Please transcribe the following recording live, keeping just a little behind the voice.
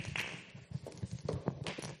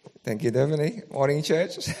Thank you, Daphne. Morning,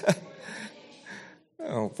 church.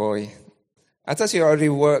 Oh, boy. I thought she already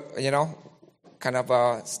worked, kind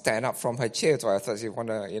of stand up from her chair. So I thought she want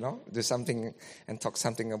to, do something and talk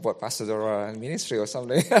something about pastoral ministry or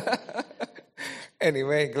something.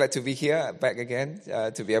 Anyway, glad to be here, back again,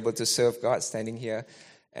 to be able to serve God, standing here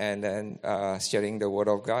and then sharing the word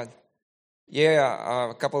of God.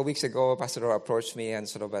 Yeah, a couple of weeks ago, Pastor approached me and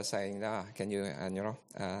sort of saying, can you,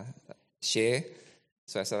 share?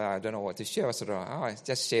 So I said, I don't know what to share. I said,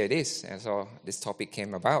 just share this. And so this topic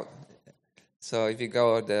came about. So if you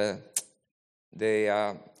go the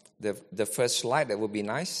first slide, that would be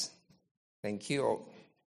nice. Thank you.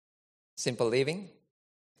 Simple living.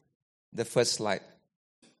 The first slide.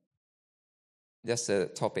 Just the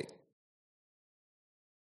topic.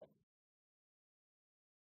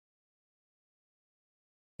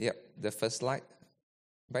 Yep, the first slide.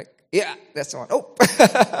 Back. Yeah, that's the one. Oh!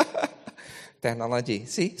 Technology.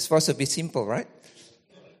 See, it's supposed to be simple, right?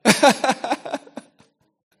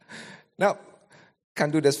 No,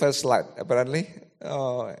 can't do this first slide, apparently.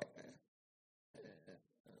 Oh.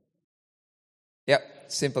 Yep,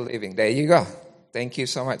 simple living. There you go. Thank you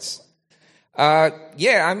so much.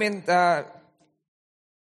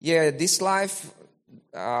 This life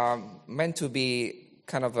meant to be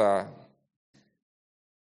kind of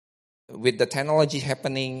with the technology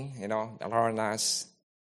happening, around us.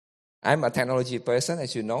 I'm a technology person,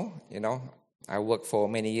 as you know. I worked for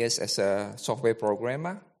many years as a software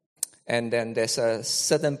programmer. And then there's a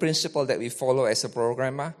certain principle that we follow as a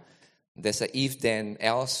programmer. There's a if, then,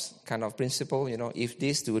 else kind of principle, if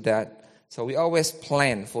this, do that. So we always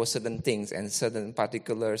plan for certain things and certain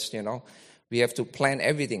particulars, We have to plan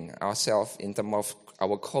everything ourselves in terms of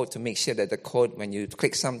our code to make sure that the code, when you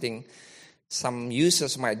click something, some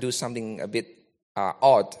users might do something a bit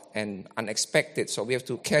odd and unexpected, so we have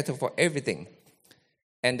to cater for everything.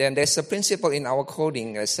 And then there's a principle in our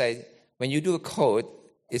coding that says when you do a code,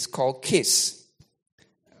 it's called KISS.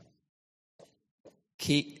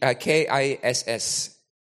 KISS.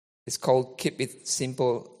 It's called Keep It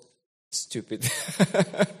Simple, Stupid.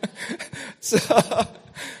 So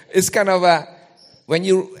it's kind of when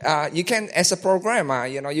you can, as a programmer,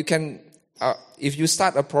 you can, if you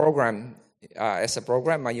start a program as a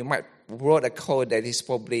programmer, you might wrote a code that is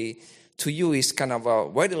probably, to you, is kind of a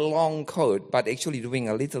very long code, but actually doing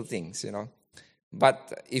a little things,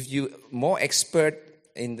 But if you more expert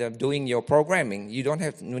in doing your programming, you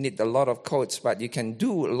need a lot of codes, but you can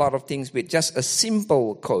do a lot of things with just a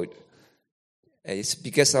simple code. It's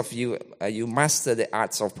because of you master the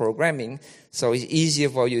arts of programming, so it's easier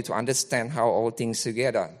for you to understand how all things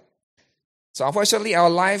together. So unfortunately, our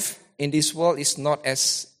life in this world is not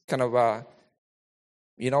as kind of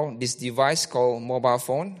this device called mobile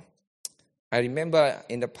phone. I remember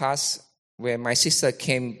in the past when my sister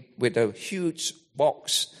came with a huge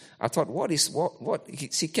box. I thought, what?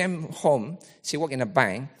 She came home, she worked in a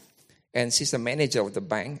bank, and she's the manager of the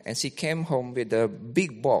bank, and she came home with a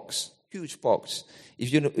big box, huge box.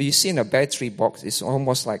 If you've seen a battery box, it's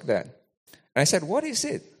almost like that. And I said, what is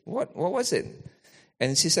it? What was it?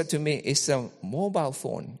 And she said to me, it's a mobile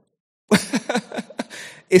phone.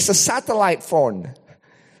 It's a satellite phone.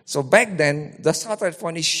 So back then, the satellite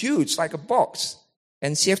phone is huge, like a box.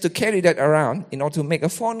 And she have to carry that around in order to make a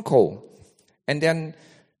phone call. And then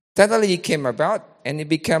technology came about, and it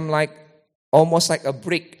became almost like a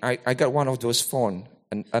brick. I got one of those phones,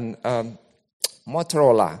 an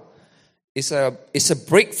Motorola. It's a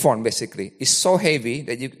brick phone, basically. It's so heavy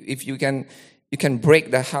that you can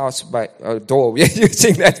break the house by a door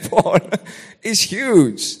using that phone. It's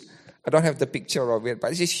huge. I don't have the picture of it,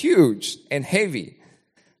 but it's huge and heavy.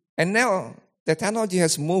 And now the technology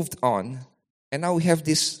has moved on, and now we have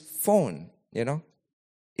this phone, in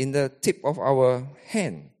the tip of our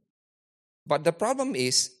hand. But the problem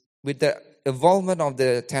is, with the evolvement of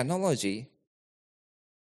the technology,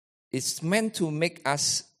 it's meant to make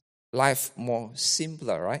us life more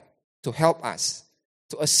simpler, right? To help us,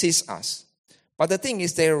 to assist us. But the thing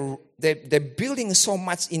is, they're building so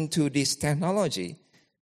much into this technology,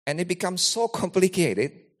 and it becomes so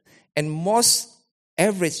complicated, and most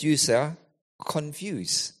average user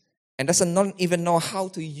confused and doesn't even know how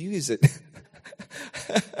to use it.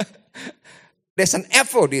 There's an app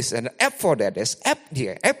for this and an app for that. There's app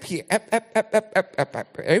here, app.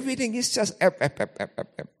 Everything is just app.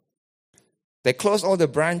 They close all the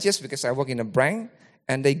branches because I work in a bank,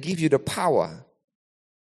 and they give you the power,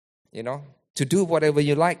 to do whatever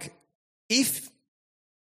you like if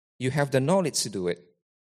you have the knowledge to do it.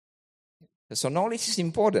 So knowledge is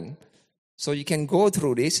important. So you can go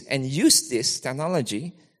through this and use this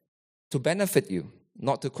technology to benefit you,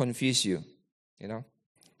 not to confuse you,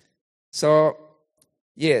 So,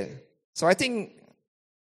 yeah. So I think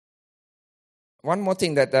one more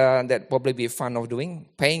thing that probably be fun of doing,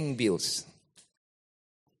 paying bills.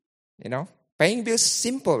 Paying bills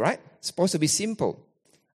simple, right? It's supposed to be simple.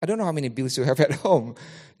 I don't know how many bills you have at home.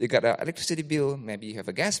 You got an electricity bill, maybe you have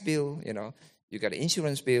a gas bill, You got an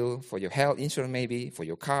insurance bill for your health insurance, maybe for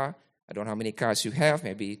your car. I don't know how many cars you have,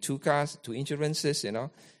 maybe 2 cars, 2 insurances,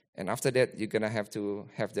 And after that, you're going to have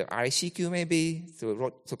the RICQ maybe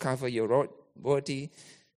to cover your road warranty.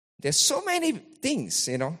 There's so many things,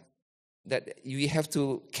 that you have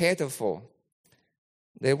to cater for.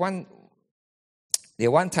 The one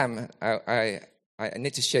time I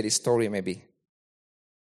need to share this story maybe.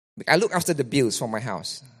 I look after the bills for my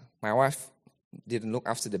house. My wife didn't look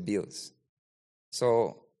after the bills.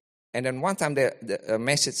 So, and then one time the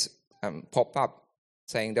message popped up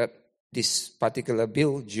saying that this particular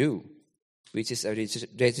bill due, which is a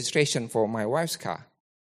registration for my wife's car.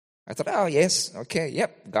 I thought, oh yes, okay,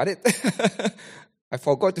 yep, got it. I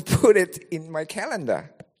forgot to put it in my calendar.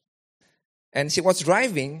 And she was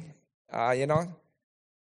driving,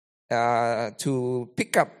 to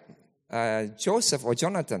pick up Joseph or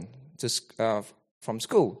Jonathan from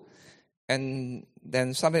school. And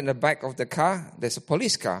then suddenly in the back of the car, there's a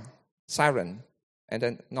police car, siren, and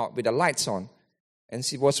then not with the lights on. And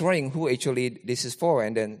she was wondering who actually this is for.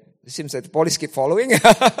 And then it seems that the police keep following.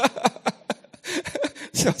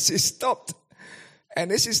 So she stopped.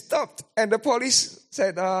 And then she stopped. And the police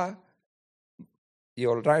said,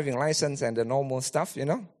 your driving license and the normal stuff,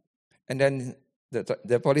 And then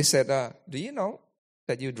the police said, do you know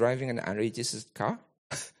that you're driving an unregistered car?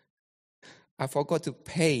 I forgot to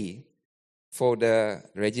pay for the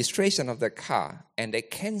registration of the car, and they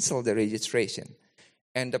canceled the registration.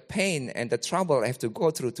 And the pain and the trouble I have to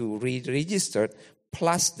go through to re-register,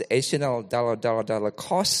 plus the additional dollar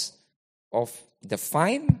cost of the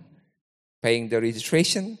fine, paying the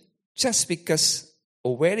registration, just because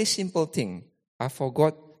a very simple thing, I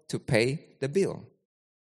forgot to pay the bill.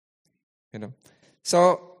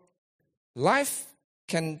 So life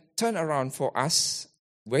can turn around for us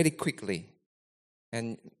very quickly.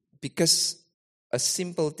 And because a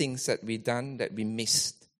simple things that we done that we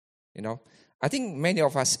missed, I think many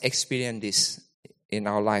of us experience this in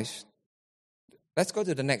our lives. Let's go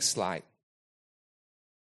to the next slide.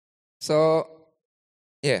 So,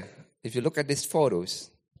 if you look at these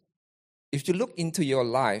photos, if you look into your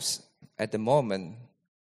lives at the moment,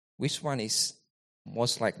 which one is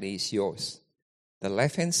most likely is yours? The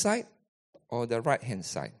left-hand side or the right-hand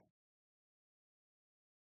side?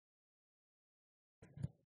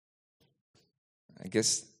 I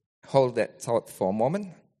guess hold that thought for a moment.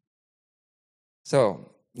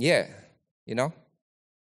 So,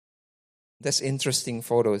 that's interesting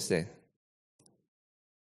photos there.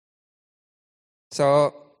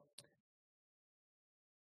 So,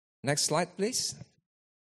 next slide, please.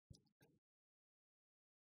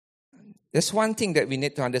 There's one thing that we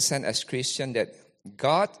need to understand as Christians, that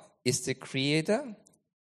God is the creator.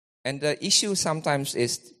 And the issue sometimes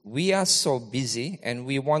is we are so busy and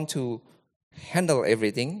we want to handle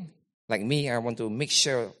everything. Like me, I want to make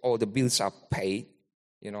sure all the bills are paid.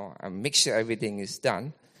 I make sure everything is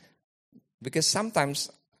done. Because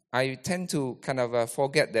sometimes I tend to kind of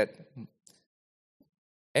forget that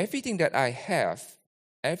everything that I have,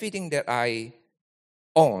 everything that I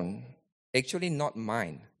own, actually not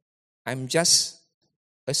mine. I'm just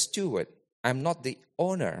a steward. I'm not the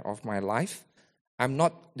owner of my life. I'm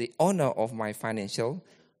not the owner of my financial.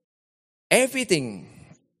 Everything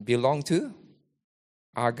belongs to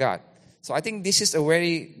our God. So I think this is a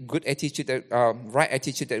very good attitude, right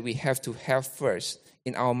attitude that we have to have first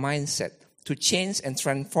in our mindset, to change and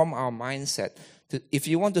transform our mindset. If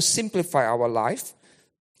you want to simplify our life,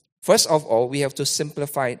 first of all, we have to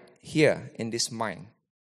simplify it here in this mind.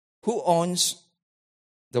 Who owns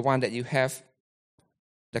the one that you have,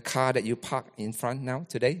 the car that you park in front now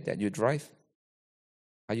today that you drive?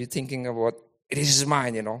 Are you thinking about, this is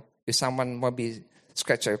mine, If someone maybe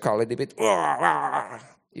scratch your car a little bit,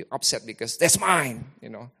 you're upset because that's mine,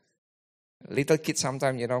 Little kids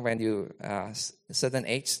sometimes, when you a certain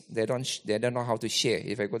age, they don't know how to share.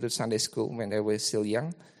 If I go to Sunday school when they were still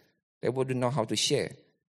young, they wouldn't know how to share.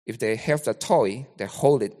 If they have the toy, they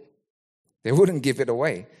hold it. They wouldn't give it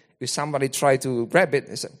away. If somebody tried to grab it,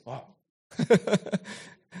 they say, wow.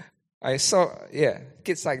 I saw,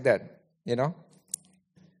 kids like that,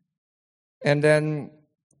 And then,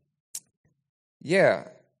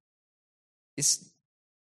 it's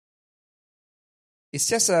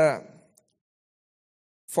just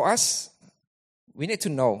for us, we need to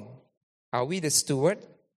know, are we the steward?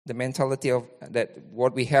 The mentality of that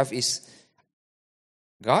what we have is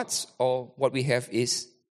God's or what we have is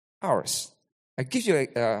ours. I give you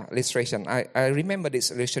an illustration. I remember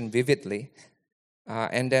this illustration vividly.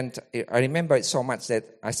 And then I remember it so much that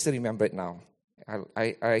I still remember it now.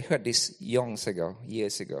 I heard this years ago.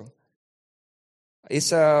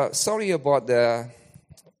 It's a story about a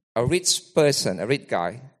rich person, a rich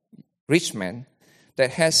guy, rich man,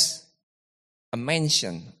 that has a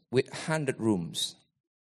mansion with 100 rooms.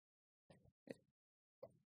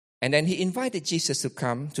 And then he invited Jesus to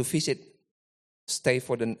come to visit, stay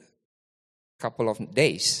for the couple of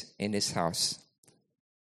days in his house.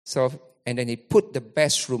 And then he put the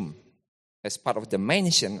best room as part of the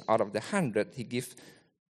mansion. Out of the 100, he gave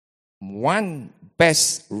one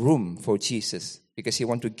best room for Jesus because he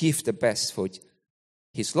wanted to give the best for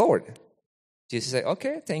his Lord. Jesus said,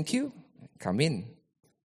 okay, thank you. Come in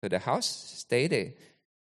to the house, stay there.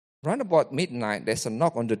 Round about midnight, there's a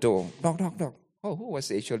knock on the door. Knock, knock, knock. Oh, who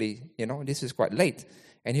was actually, this is quite late.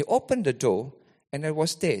 And he opened the door, and there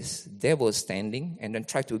was this devil standing and then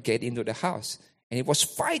tried to get into the house. And he was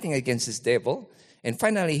fighting against this devil. And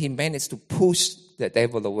finally, he managed to push the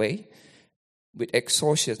devil away with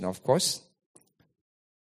exhaustion, of course.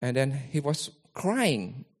 And then he was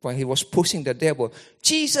crying while he was pushing the devil.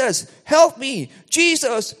 Jesus, help me!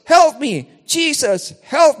 Jesus, help me! Jesus,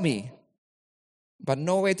 help me! But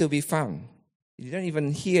nowhere to be found. He didn't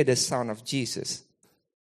even hear the sound of Jesus.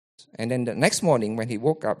 And then the next morning when he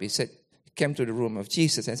woke up, he came to the room of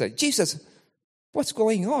Jesus and said, Jesus, what's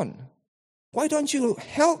going on? Why don't you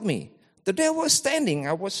help me? The devil was standing.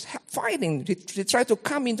 I was fighting. He tried to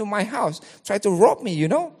come into my house, tried to rob me,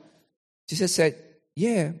 Jesus said,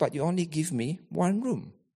 yeah, but you only give me one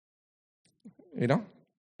room.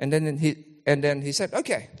 And then he said,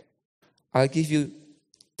 okay, I'll give you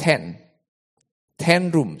 10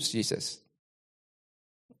 rooms, Jesus.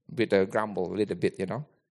 With a grumble a little bit,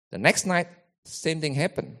 The next night, same thing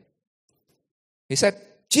happened. He said,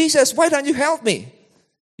 Jesus, why don't you help me?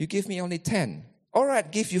 You give me only 10. All right,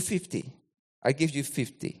 give you 50. I give you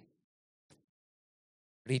 50.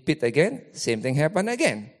 Repeat again, same thing happened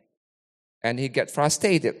again. And he got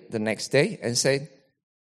frustrated the next day and said,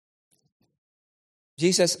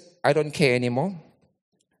 Jesus, I don't care anymore.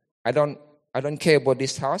 I don't care about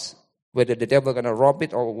this house, whether the devil going to rob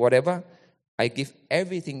it or whatever. I give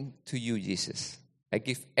everything to you, Jesus. I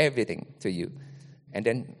give everything to you. And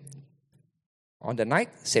then on the night,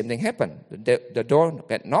 same thing happened. The door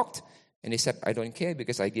got knocked, and he said, I don't care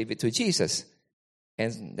because I gave it to Jesus.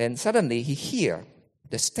 And then suddenly he hear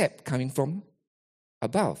the step coming from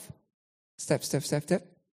above. Step, step, step, step.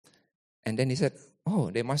 And then he said,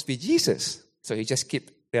 oh, there must be Jesus. So he just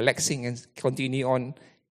keep relaxing and continue on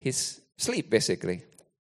his sleep, basically.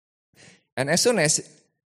 And as soon as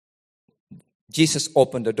Jesus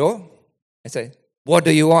opened the door and said, what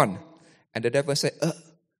do you want? And the devil said,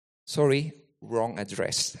 sorry, wrong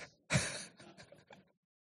address.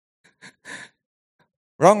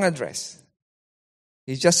 Wrong address.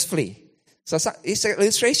 He just flee. So it's an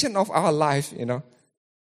illustration of our life,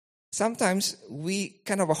 Sometimes we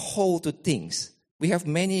kind of hold to things. We have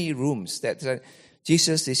many rooms that say,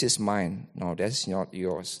 Jesus, this is mine. No, that's not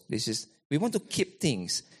yours. We want to keep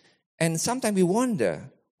things. And sometimes we wonder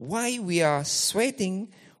why we are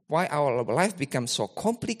sweating, why our life becomes so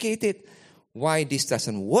complicated, why this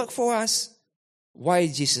doesn't work for us, why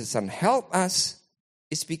Jesus doesn't help us.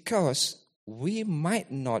 It's because we might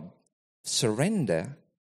not surrender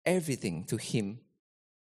everything to Him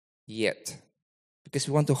yet. Because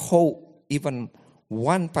we want to hold even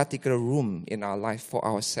one particular room in our life for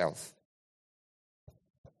ourselves.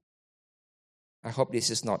 I hope this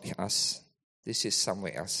is not us. This is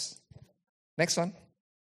somewhere else. Next one.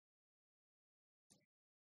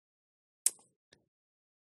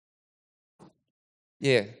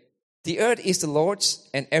 Yeah. The earth is the Lord's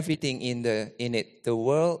and everything in it. The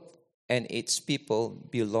world and its people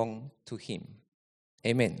belong to Him.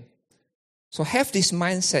 Amen. So have this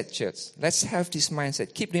mindset, church. Let's have this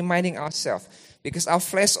mindset. Keep reminding ourselves. Because our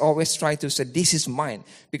flesh always tries to say, this is mine.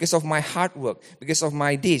 Because of my hard work. Because of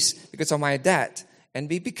my this. Because of my that. And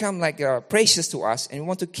we become like precious to us and we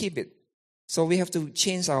want to keep it. So we have to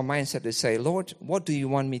change our mindset to say, Lord, what do you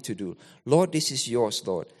want me to do? Lord, this is yours,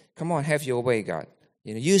 Lord. Come on, have your way, God.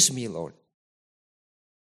 Use me, Lord.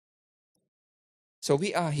 So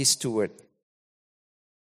we are His steward.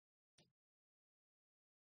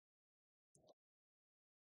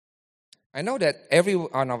 I know that every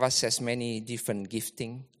one of us has many different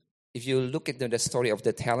gifting. If you look at the story of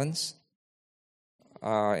the talents,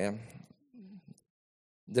 the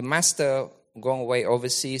master going away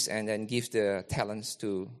overseas and then give the talents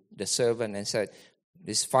to the servant and said,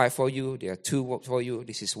 this is 5 for you, there are 2 for you,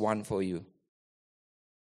 this is 1 for you.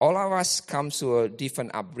 All of us come to a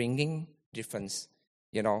different upbringing, different,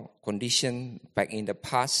 condition back in the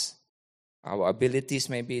past. Our abilities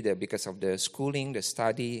may be there because of the schooling, the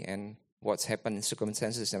study, and what's happened in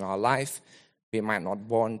circumstances in our life. We might not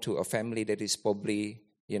born to a family that is probably,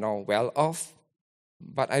 well off.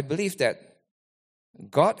 But I believe that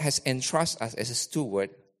God has entrusted us as a steward,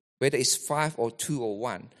 whether it's 5 or 2 or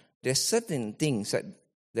 1. There's certain things,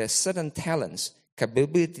 there's certain talents,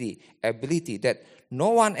 capability, ability that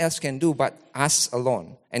no one else can do but us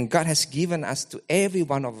alone. And God has given us to every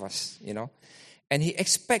one of us, And He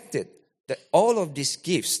expected that all of these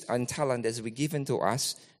gifts and talent that we given to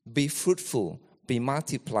us be fruitful, be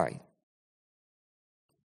multiplied.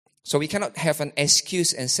 So we cannot have an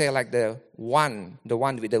excuse and say like the one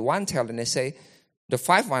with the one talent, and say, the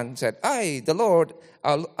 5 one said, "Hey, the Lord,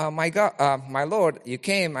 my God, my Lord, you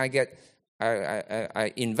came.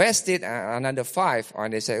 I invested another 5."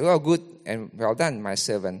 And they say, "Oh, good and well done, my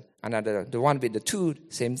servant." The one with the 2,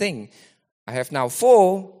 same thing. "I have now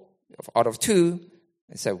 4 out of 2."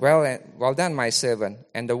 I said, "Well done, my servant."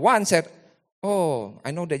 And the one said, "Oh,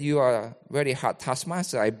 I know that you are a very hard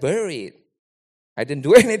taskmaster. I bury it. I didn't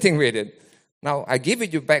do anything with it. Now I give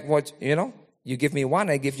you back what, you give me 1,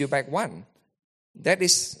 I give you back 1. That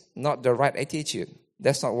is not the right attitude.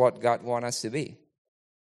 That's not what God wants us to be.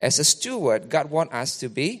 As a steward, God wants us to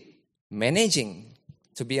be managing,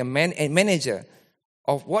 to be a manager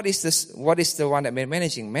of what is the one that we're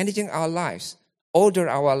managing our lives, order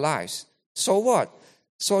our lives. So what?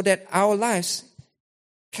 So that our lives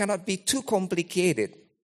cannot be too complicated,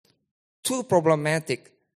 too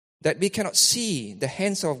problematic, that we cannot see the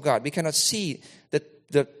hands of God. We cannot see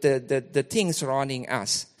the things surrounding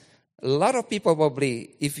us. A lot of people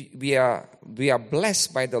probably, if we are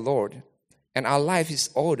blessed by the Lord and our life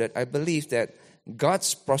is ordered, I believe that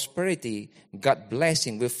God's prosperity, God's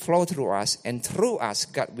blessing will flow through us, and through us,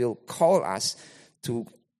 God will call us to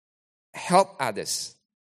help others,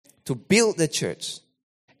 to build the church.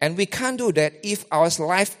 And we can't do that if our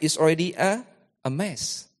life is already a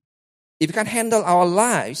mess. If we can't handle our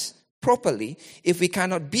lives properly, if we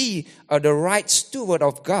cannot be the right steward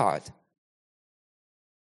of God,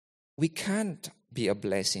 we can't be a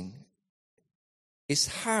blessing. It's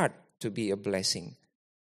hard to be a blessing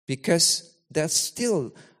because there's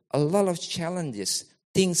still a lot of challenges,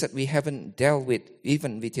 things that we haven't dealt with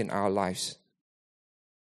even within our lives.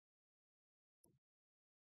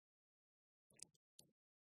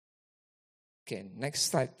 Okay, next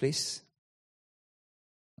slide, please.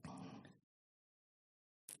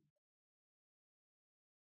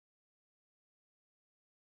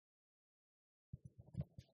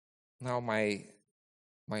 Now my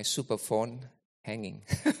super phone hanging.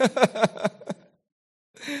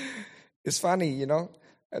 It's funny,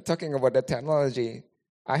 talking about the technology.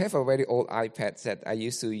 I have a very old iPad that I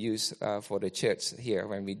used to use for the church here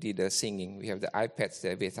when we did the singing. We have the iPads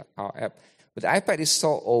there with our app. But the iPad is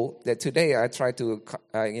so old that today I try to,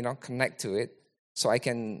 connect to it so I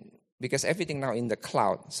can, because everything now in the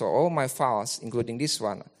cloud. So all my files, including this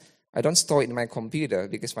one, I don't store it in my computer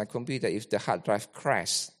because my computer, if the hard drive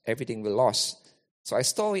crashes, everything will lost. So I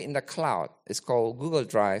store it in the cloud. It's called Google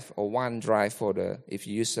Drive or OneDrive if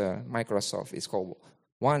you use Microsoft, it's called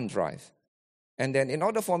OneDrive. And then in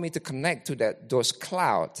order for me to connect to those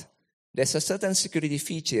cloud, there's a certain security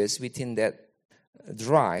features within that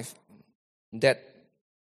drive that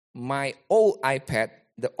my old iPad,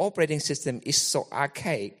 the operating system is so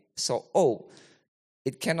archaic, so old,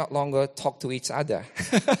 it cannot longer talk to each other.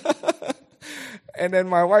 And then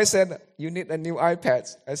my wife said, "You need a new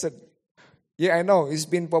iPad." I said, "Yeah, I know. It's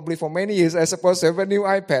been probably for many years. I'm supposed to have a new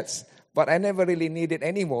iPad. But I never really need it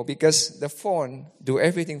anymore because the phone do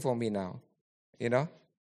everything for me now.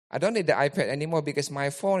 I don't need the iPad anymore because my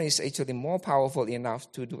phone is actually more powerful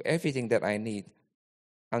enough to do everything that I need.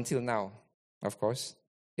 Until now, of course,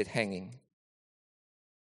 it's hanging.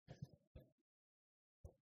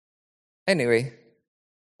 Anyway,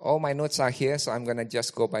 all my notes are here, so I'm going to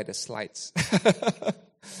just go by the slides.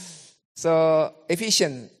 So,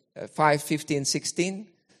 Ephesians 5:15-16.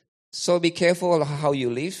 So be careful how you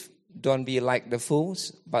live. Don't be like the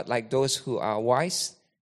fools, but like those who are wise.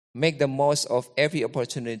 Make the most of every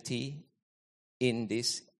opportunity in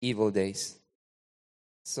these evil days.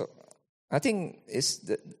 So, I think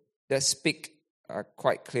that speak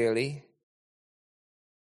quite clearly,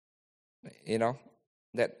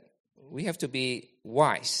 that we have to be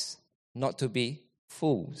wise, not to be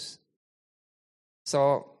fools.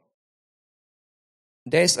 So,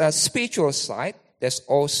 there's a spiritual side. There's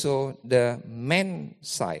also the man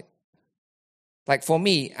side. Like for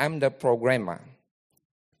me, I'm the programmer.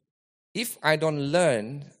 If I don't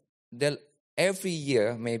learn every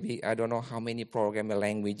year, maybe, I don't know how many programming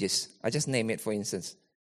languages. I just name it, for instance.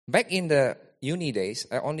 Back in the uni days,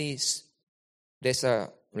 there's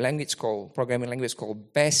a programming language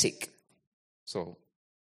called BASIC. So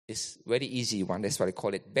it's very easy one. That's why I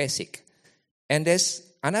call it BASIC. And there's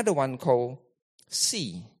another one called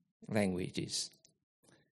C languages.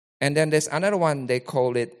 And then there's another one, they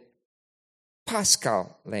call it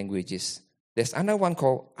Pascal languages. There's another one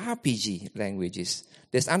called RPG languages.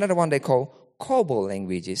 There's another one they call COBOL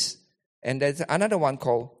languages. And there's another one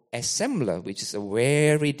called assembler, which is a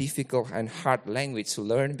very difficult and hard language to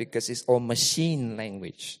learn because it's all machine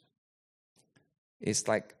language. It's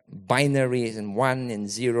like binaries and one and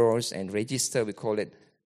zeros and register, we call it.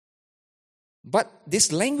 But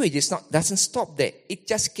this language doesn't stop there. It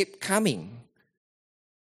just keeps coming.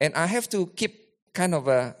 And I have to keep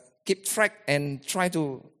track and try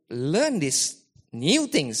to learn these new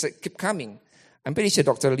things that keep coming. I'm pretty sure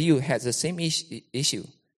Dr. Liu has the same issue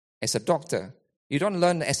as a doctor. You don't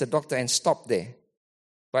learn as a doctor and stop there.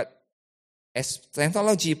 But as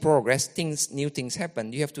technology progresses, new things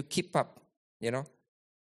happen. You have to keep up,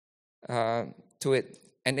 to it.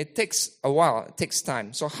 And it takes a while. It takes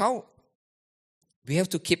time. So how we have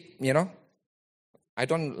to keep, I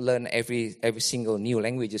don't learn every single new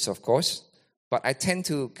languages, of course. But I tend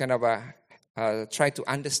to try to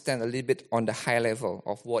understand a little bit on the high level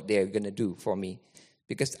of what they're going to do for me.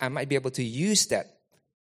 Because I might be able to use that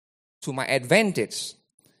to my advantage.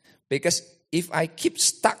 Because if I keep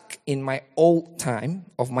stuck in my old time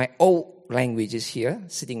of my old languages here,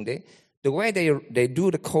 sitting there, the way they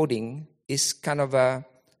do the coding is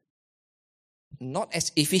not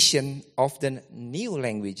as efficient of the new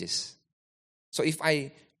languages. So if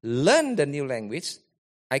I learn the new language,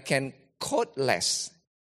 I can code less.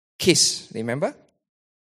 KISS, remember?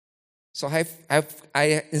 So I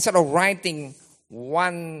instead of writing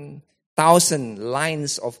 1,000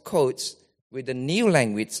 lines of codes with the new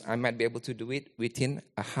language, I might be able to do it within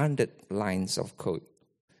 100 lines of code,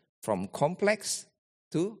 from complex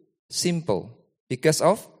to simple, because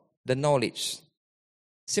of the knowledge.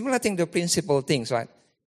 Similar thing to principle things, right?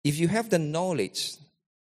 If you have the knowledge,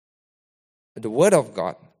 the Word of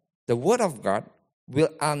God will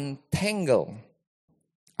untangle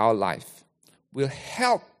our life, will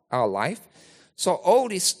help our life. So all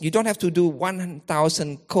this, you don't have to do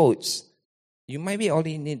 1,000 codes. You maybe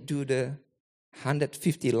only need to do the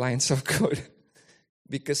 150 lines of code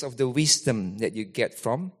because of the wisdom that you get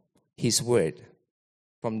from His Word,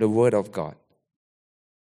 from the Word of God.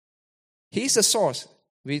 He's the source.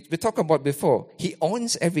 We talked about before. He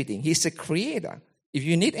owns everything. He's the creator. If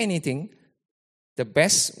you need anything, the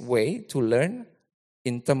best way to learn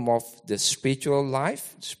in terms of the spiritual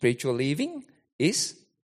life, spiritual living, is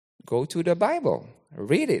go to the Bible,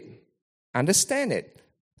 read it, understand it,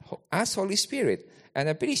 ask Holy Spirit. And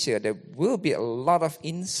I'm pretty sure there will be a lot of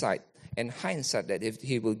insight and hindsight that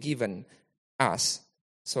He will give us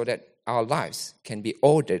so that our lives can be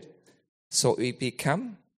ordered so we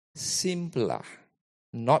become simpler,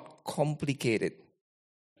 not complicated.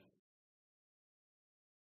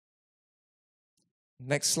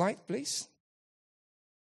 Next slide, please.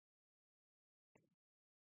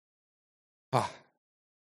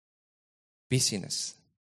 Busyness.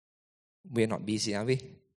 We're not busy, are we?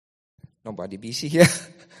 Nobody busy here.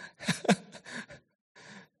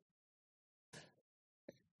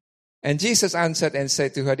 And Jesus answered and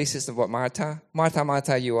said to her, this is about Martha. Martha,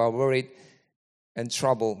 Martha, you are worried and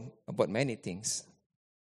troubled about many things.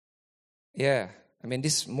 Yeah,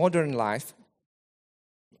 this modern life,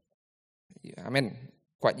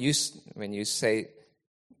 quite used when you say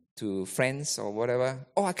to friends or whatever,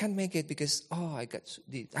 I can't make it because, I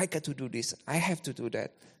got to do this, I have to do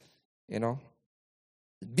that.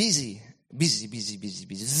 Busy,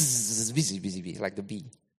 like the bee.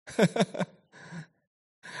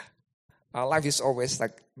 Our life is always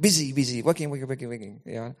like busy, working.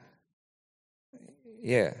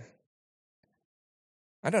 Yeah.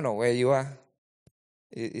 I don't know where you are.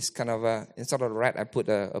 It's instead of a rat, I put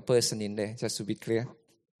a person in there, just to be clear.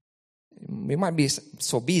 We might be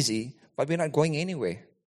so busy, but we're not going anywhere.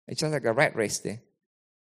 It's just like a rat race there.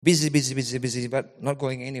 Busy, but not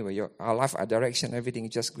going anywhere. Our life, our direction, everything,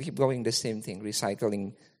 just keep going the same thing,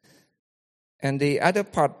 recycling. And the other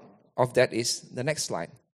part of that is the next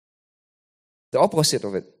slide. The opposite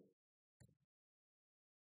of it.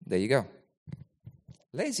 There you go.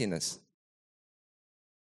 Laziness.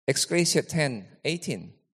 Ecclesiastes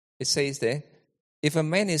 10:18. It says there, if a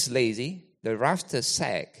man is lazy, the rafters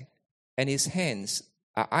sag, and his hands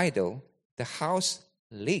are idle, the house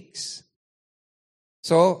leaks.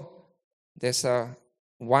 So there's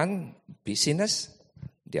one busyness,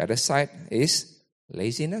 The other side is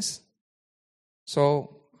laziness.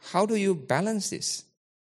 So how do you balance this?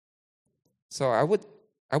 So I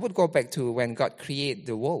would go back to when God created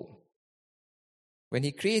the world. When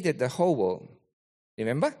He created the whole world,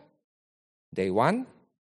 remember? Day 1,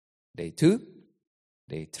 day 2,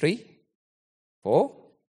 day 3, 4,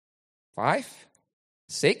 5,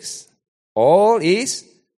 6, all is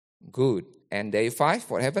good. And day 5,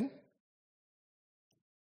 what happened?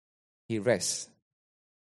 He rests.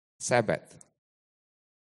 Sabbath.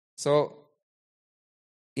 So,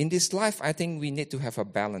 in this life, I think we need to have a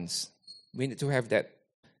balance. We need to have that.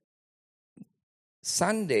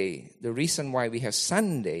 Sunday, the reason why we have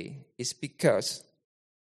Sunday is because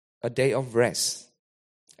a day of rest.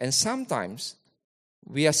 And sometimes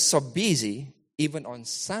we are so busy, even on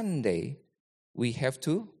Sunday, we have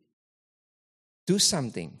to do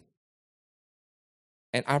something.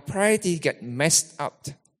 And our priority get messed up.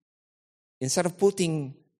 Instead of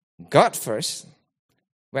putting God first,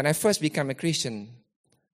 when I first became a Christian,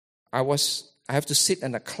 I have to sit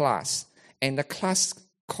in a class, and the class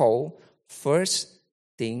called First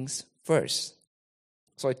Things First.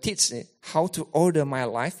 So it teaches me how to order my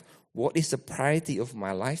life, what is the priority of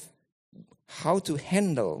my life, how to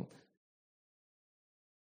handle,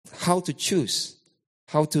 how to choose,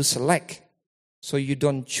 how to select, so you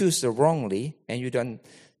don't choose the wrongly and you don't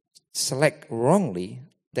select wrongly,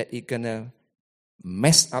 that it's gonna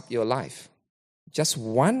mess up your life. Just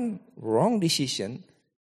one wrong decision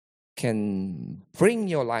can bring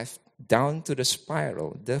your life down to the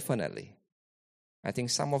spiral, definitely. I think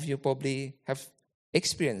some of you probably have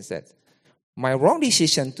experienced that. My wrong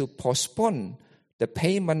decision to postpone the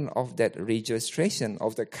payment of that registration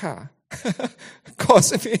of the car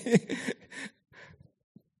cost me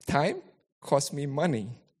time, cost me money.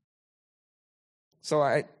 So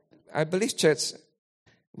I believe, church,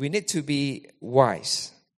 we need to be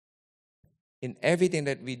wise in everything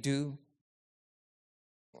that we do.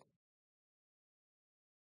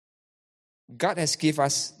 God has given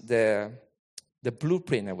us the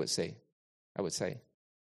blueprint, I would say.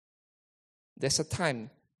 There's a time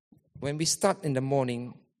when we start in the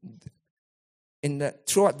morning,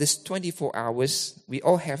 throughout this 24 hours, we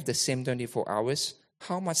all have the same 24 hours.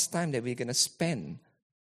 How much time that we're going to spend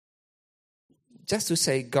just to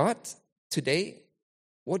say, God, today,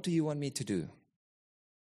 what do you want me to do?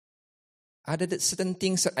 Are there certain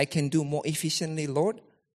things that I can do more efficiently, Lord?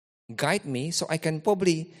 Guide me so I can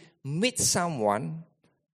probably meet someone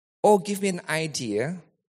or give me an idea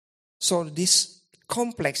so this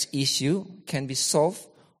complex issue can be solved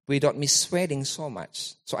without me sweating so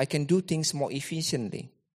much. So I can do things more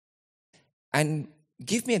efficiently. And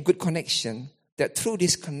give me a good connection that through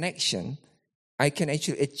this connection, I can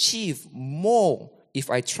actually achieve more if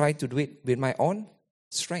I try to do it with my own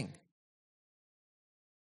strength.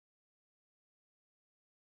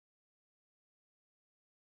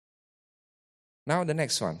 Now the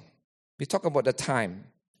next one. We talk about the time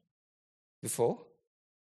before.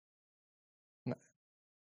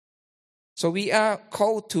 So we are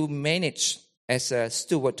called to manage, as a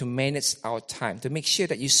steward, to manage our time, to make sure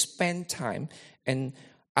that you spend time and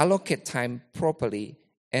allocate time properly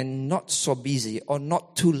and not so busy or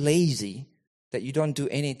not too lazy that you don't do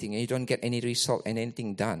anything and you don't get any result and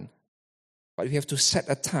anything done. But we have to set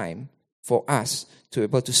a time for us to be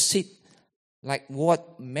able to sit like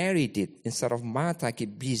what Mary did. Instead of Martha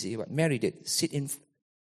get busy, what Mary did, sit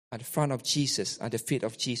at the front of Jesus, at the feet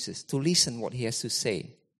of Jesus, to listen what he has to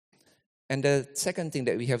say. And the second thing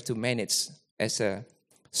that we have to manage as a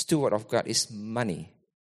steward of God is money.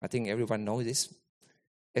 I think everyone knows this.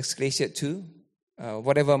 Ecclesiastes 2,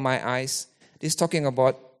 whatever my eyes. This is talking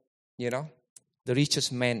about, the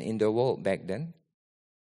richest man in the world back then.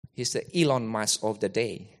 He's the Elon Musk of the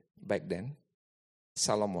day back then,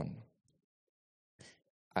 Solomon.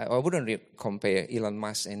 I wouldn't compare Elon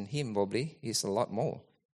Musk and him, probably. He's a lot more.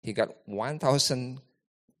 He got 1,000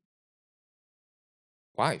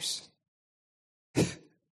 wives.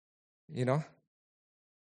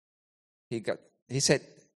 He said,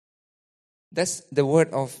 that's the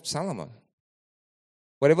word of Solomon.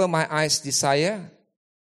 Whatever my eyes desire,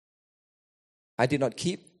 I did not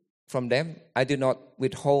keep from them. I did not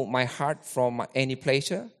withhold my heart from any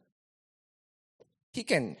pleasure.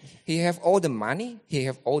 He have all the money, he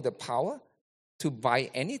have all the power to buy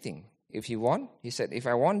anything. If he want, he said, if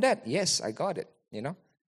I want that, yes, I got it,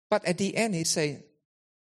 But at the end, he said,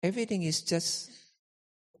 everything is just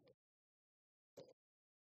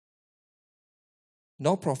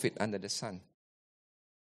no profit under the sun.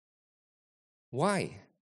 Why?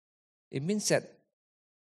 It means that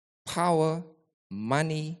power,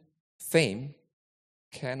 money, fame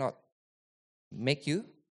cannot make you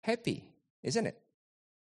happy, isn't it?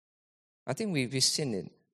 I think we've seen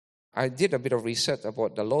it. I did a bit of research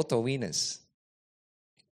about the lotto winners.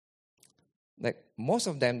 Like most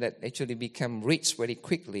of them that actually become rich very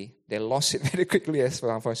quickly, they lost it very quickly as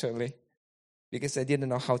well, unfortunately, because they didn't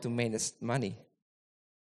know how to manage money,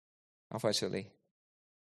 unfortunately.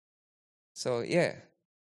 So, yeah.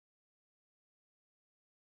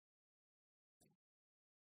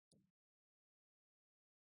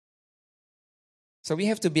 So we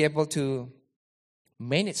have to be able to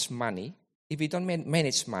manage money. If we don't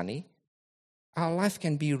manage money, our life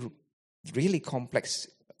can be really complex,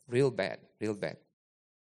 real bad.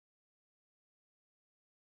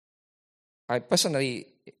 I personally,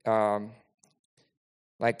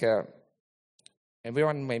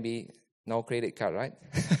 everyone maybe know credit card, right?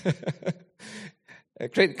 A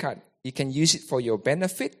credit card, you can use it for your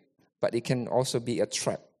benefit, but it can also be a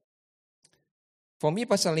trap. For me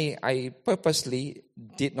personally, I purposely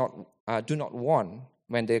do not want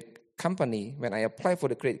when I applied for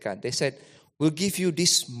the credit card, they said, we'll give you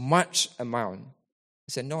this much amount. I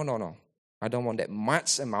said, no. I don't want that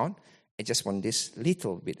much amount. I just want this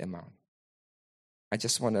little bit amount. I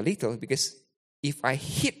just want a little because if I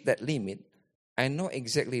hit that limit, I know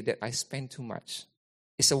exactly that I spend too much.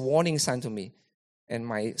 It's a warning sign to me. And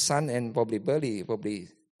my son and probably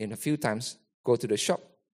in a few times go to the shop,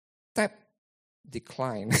 tap,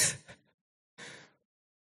 decline.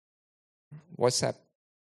 WhatsApp,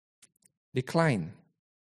 decline.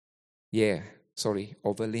 Yeah, sorry,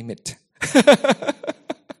 over limit.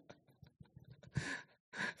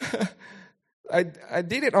 I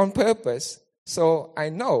did it on purpose, so I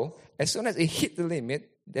know as soon as it hit the limit,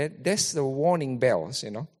 that's the warning bells,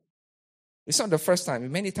 It's not the first time.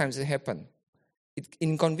 Many times it happened. It's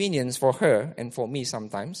inconvenience for her and for me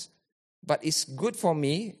sometimes, but it's good for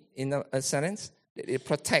me in a sense that it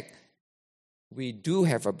protects. We do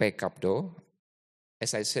have a backup though.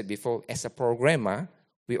 As I said before, as a programmer,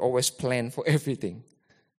 we always plan for everything.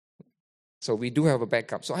 So we do have a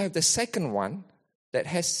backup. So I have the second one that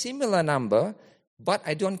has similar number, but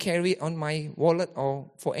I don't carry it on my wallet or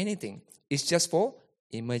for anything. It's just for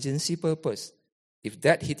emergency purpose. If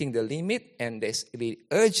that hitting the limit and there's really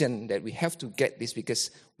urgent that we have to get this because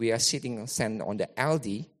we are sitting on the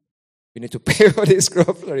Aldi, we need to pay for this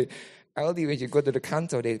grocery. Aldi, when you go to the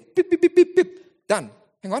counter, they beep, beep, beep, beep, beep. Done.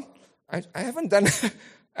 Hang on. I haven't done,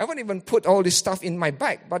 I haven't even put all this stuff in my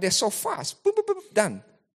bag, but they're so fast. Boop, boop, boop, boop, done.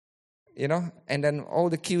 And then all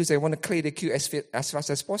the queues, they want to clear the queue as fast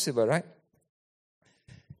as possible, right?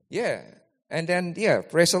 Yeah. And then,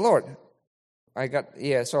 praise the Lord.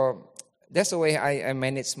 So that's the way I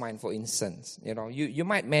manage mine, for instance. You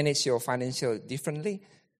might manage your financial differently,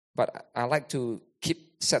 but I like to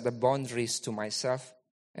set the boundaries to myself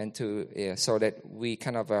and so that we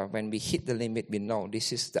kind of, when we hit the limit, we know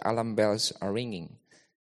this is the alarm bells are ringing.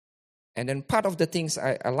 And then part of the things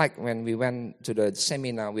I like when we went to the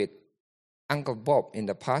seminar with Uncle Bob in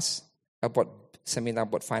the past, seminar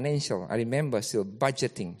about financial, I remember still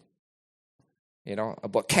budgeting,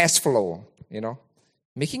 about cash flow,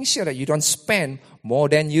 making sure that you don't spend more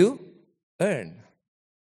than you earn.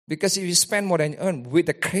 Because if you spend more than you earn with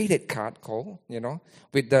the credit card call,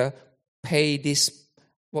 with the pay this,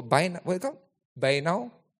 buy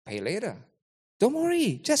now, pay later. Don't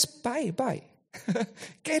worry, just buy.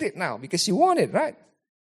 Get it now because you want it, right?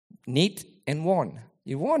 Need and want.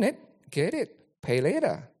 You want it, get it, pay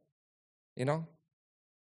later.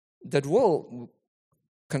 That world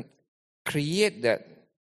can create that.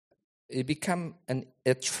 It become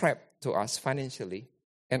a trap to us financially,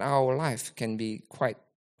 and our life can be quite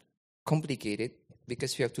complicated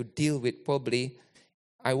because we have to deal with probably.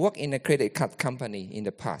 I worked in a credit card company in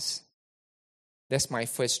the past. That's my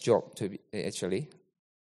first job, actually.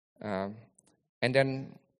 And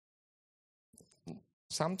then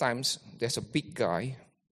sometimes there's a big guy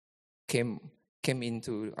came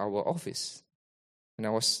into our office, and I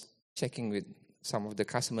was checking with some of the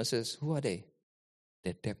customers. Who are they?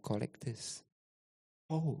 They're debt collectors.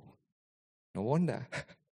 Oh, no wonder.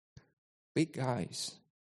 Big guys.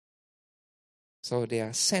 So they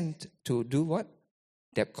are sent to do what?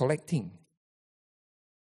 Debt collecting.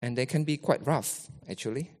 And they can be quite rough,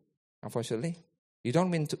 actually, unfortunately. You don't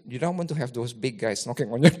want to have those big guys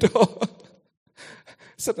knocking on your door.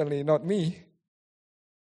 Certainly not me.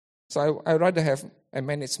 So I rather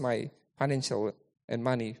manage my financial and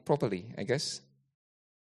money properly, I guess.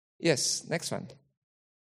 Yes, next one.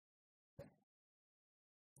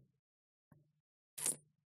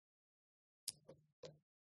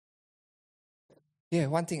 Yeah,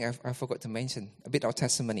 one thing I forgot to mention, a bit of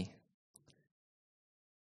testimony.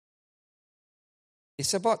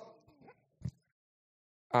 It's about,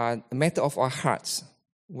 a matter of our hearts,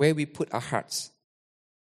 where we put our hearts.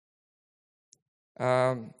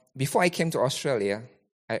 Before I came to Australia,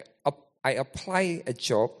 I applied a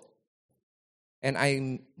job, and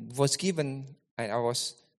I was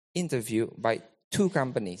interviewed by 2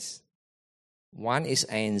 companies. One is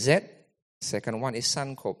ANZ, second one is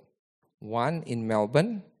Suncorp. One in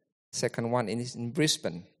Melbourne, second one is in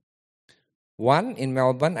Brisbane. One in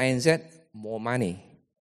Melbourne, ANZ, more money.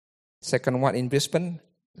 Second one in Brisbane,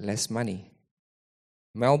 less money.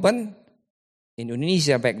 Melbourne, in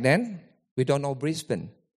Indonesia back then, we don't know Brisbane.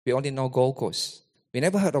 We only know Gold Coast. We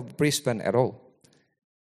never heard of Brisbane at all.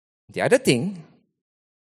 The other thing,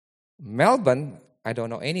 Melbourne, I don't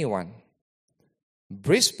know anyone.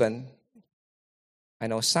 Brisbane, I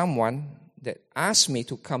know someone that asked me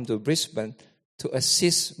to come to Brisbane to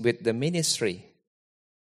assist with the ministry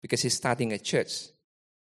because he's starting a church.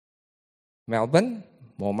 Melbourne,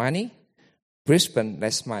 more money. Brisbane,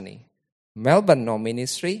 less money. Melbourne, no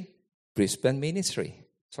ministry. Brisbane, ministry.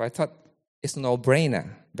 So I thought it's no brainer.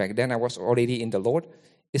 Back then I was already in the Lord.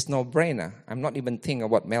 It's no brainer. I'm not even thinking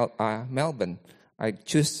about Melbourne. I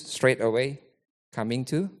choose straight away coming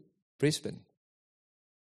to Brisbane.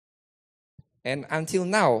 And until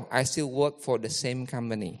now, I still work for the same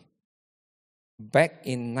company. Back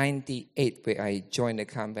in 98, where I joined the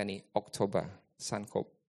company, October, Suncorp.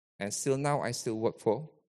 And still now, I still work for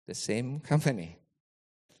the same company.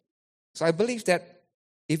 So I believe that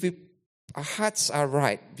if our hearts are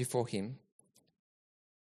right before Him,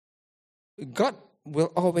 God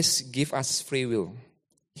will always give us free will.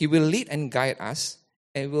 He will lead and guide us,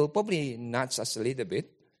 and will probably nudge us a little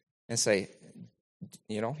bit and say,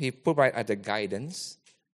 He provides the guidance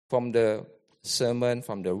from the sermon,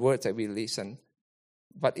 from the words that we listen.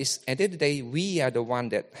 But at the end of the day, we are the one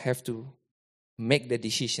that have to make the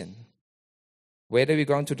decision. Whether we're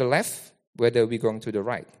going to the left, whether we're going to the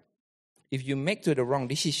right. If you make the wrong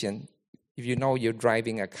decision, if you know you're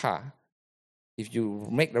driving a car, if you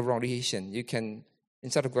make the wrong decision, you can,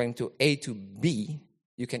 instead of going to A to B,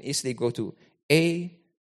 you can easily go to A,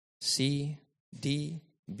 C, D,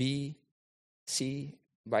 B, C,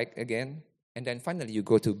 back again, and then finally you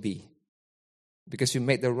go to B because you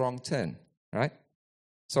made the wrong turn, right?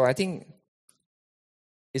 So I think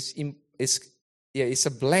it's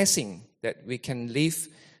a blessing that we can live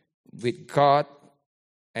with God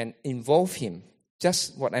and involve Him.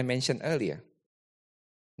 Just what I mentioned earlier,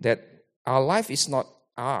 that our life is not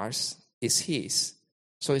ours, it's His.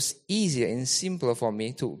 So it's easier and simpler for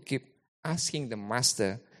me to keep asking the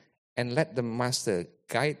Master and let the Master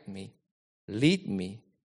guide me, lead me,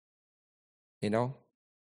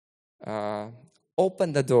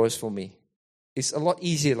 open the doors for me. It's a lot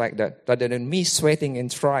easier like that rather than me sweating and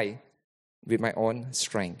try with my own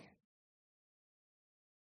strength.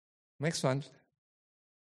 Next one.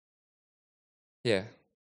 Yeah.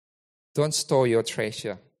 Don't store your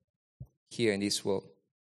treasure here in this world.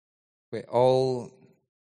 We're all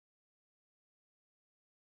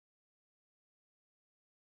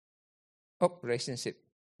relationship.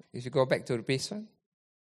 If you go back to the previous one.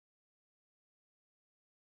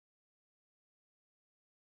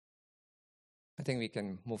 I think we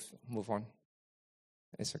can move on.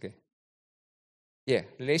 It's okay. Yeah,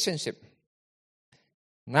 relationship.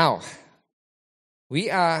 Now, we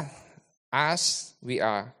are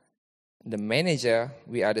the manager,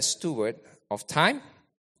 we are the steward of time,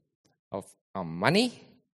 of our money,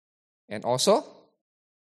 and also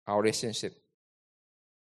our relationship.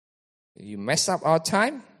 You mess up our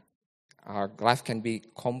time, our life can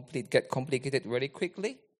get complicated very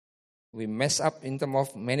quickly. We mess up in terms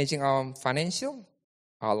of managing our financial,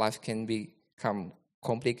 our life can become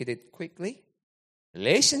complicated quickly.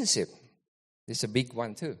 Relationship is a big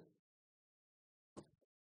one too.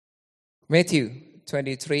 Matthew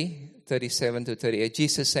 23:37-38,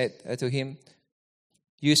 Jesus said to him,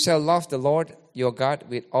 "You shall love the Lord your God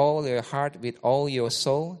with all your heart, with all your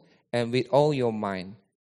soul, and with all your mind.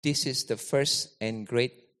 This is the first and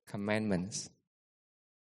great commandments."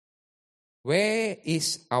 Where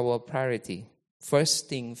is our priority? First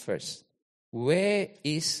thing first. Where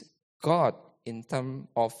is God in terms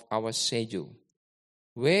of our schedule?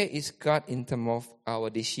 Where is God in terms of our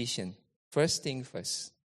decision? First thing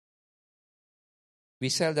first. We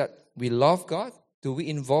say that we love God. Do we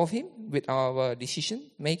involve Him with our decision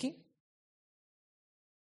making?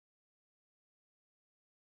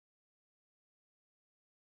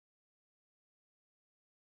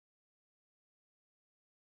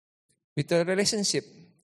 With the relationship,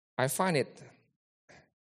 I find it,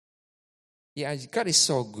 God is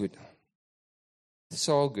so good.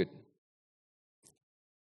 So good.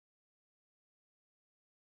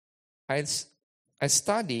 I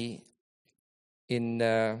study in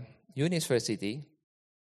university.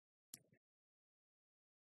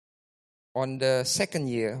 On the second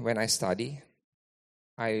year when I study,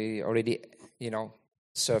 I already,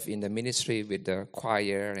 serve in the ministry with the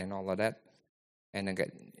choir and all of that. And I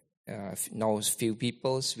get knows few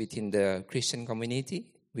peoples within the Christian community,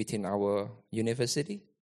 within our university.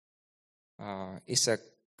 It's a,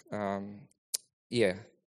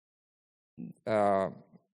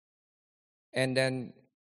 and then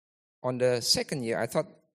on the second year, I thought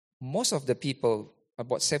most of the people,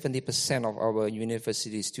 about 70% of our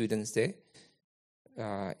university students there,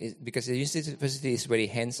 because the university is very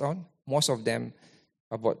hands-on, most of them,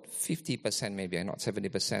 about 50% maybe, not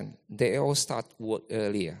 70%, they all start work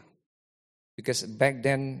earlier. Because back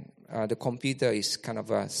then, the computer is kind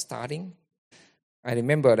of starting. I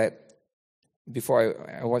remember that before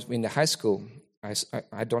I was in the high school,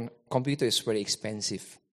 computer is very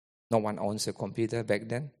expensive. No one owns a computer back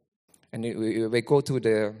then. And we go to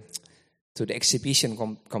the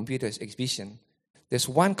exhibition, computers exhibition. There's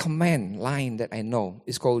one command line that I know.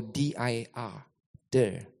 It's called dir,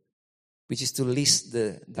 dir, which is to list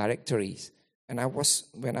the directories. And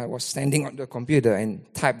when I was standing on the computer and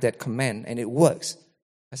typed that command and it works,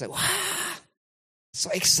 I said, wow, so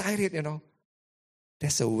excited,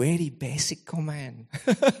 That's a very basic command.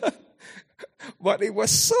 But it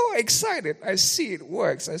was so excited. I see it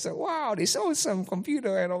works. I said, wow, this awesome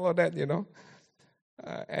computer and all of that,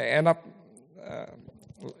 I end up,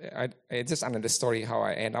 I just another story how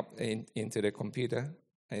I end up into the computer.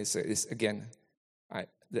 It's again,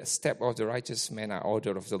 the step of the righteous man are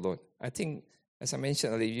order of the Lord. I think, as I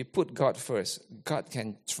mentioned earlier, you put God first, God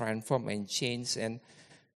can transform and change. And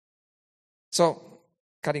so,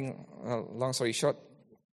 cutting a long story short,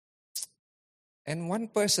 and one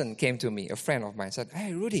person came to me, a friend of mine, said,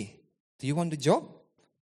 hey, Rudy, do you want the job?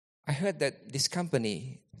 I heard that this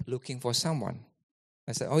company looking for someone.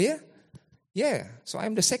 I said, oh, yeah? Yeah. So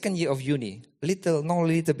I'm the second year of uni. Little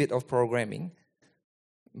bit of programming,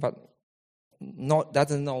 but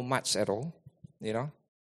doesn't know much at all,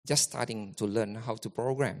 just starting to learn how to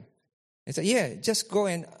program. I said, yeah, just go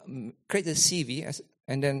and create a CV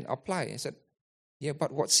and then apply. I said, yeah,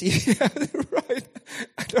 but what CV I have to write?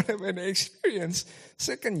 I don't have any experience.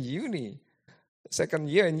 Second year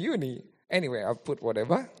in uni. Anyway, I put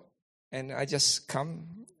whatever, and I just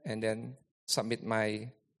come and then submit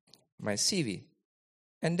my CV.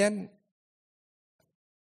 And then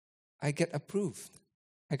I get approved.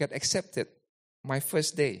 I get accepted. My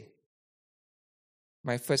first day.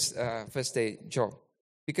 My first day job.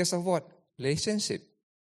 Because of what? Relationship.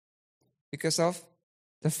 Because of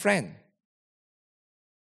the friend.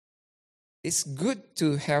 It's good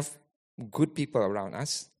to have good people around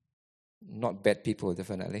us, not bad people,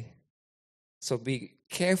 definitely. So be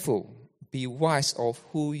careful, be wise of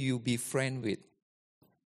who you befriend with.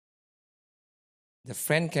 The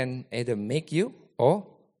friend can either make you or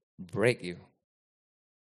break you.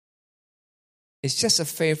 It's just a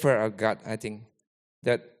favor of God, I think,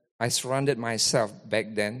 that I surrounded myself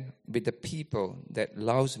back then with the people that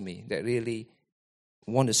loves me, that really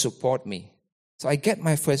want to support me. So I get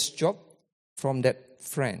my first job from that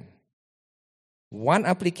friend. One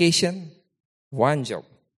application, one job.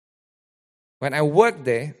 When I worked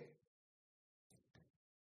there,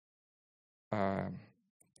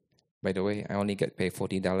 by the way, I only get paid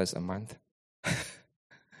 $40 a month.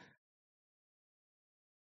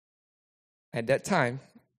 At that time,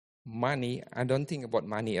 money, I don't think about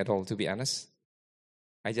money at all, to be honest.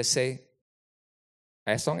 I just say,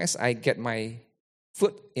 as long as I get my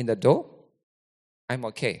foot in the door, I'm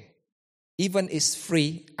okay. Even it's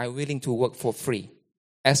free, I'm willing to work for free.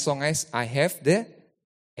 As long as I have the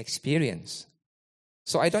experience.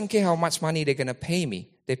 So I don't care how much money they're going to pay me.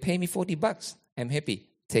 They pay me $40. I'm happy.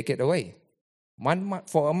 Take it away.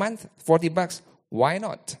 For a month, $40. Why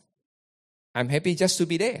not? I'm happy just to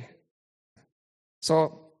be there.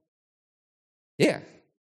 So, yeah.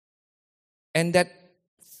 And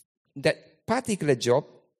that particular job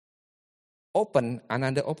opened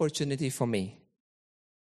another opportunity for me.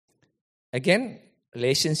 Again,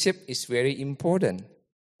 relationship is very important.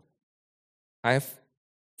 I have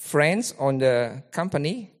friends on the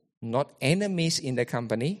company, not enemies in the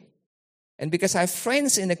company. And because I have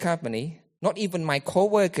friends in the company, not even my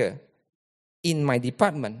coworker in my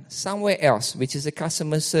department, somewhere else, which is a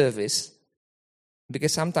customer service,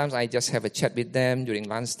 because sometimes I just have a chat with them during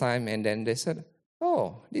lunchtime, and then they said,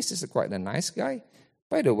 oh, this is quite a nice guy.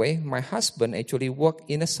 By the way, my husband actually worked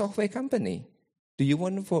in a software company. Do you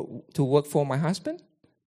want to work for my husband?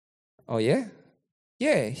 Oh, yeah?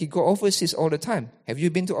 yeah, he go overseas all the time. Have you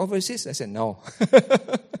been to overseas? I said, no.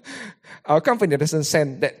 Our company doesn't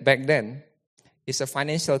send that back then. It's a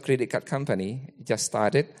financial credit card company. Just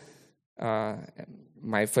started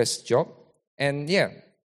my first job. And yeah.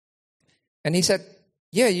 And he said,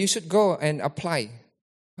 yeah, you should go and apply.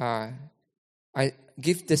 I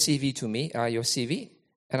give the CV to me, your CV,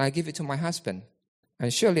 and I give it to my husband.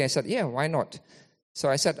 And surely I said, yeah, why not? So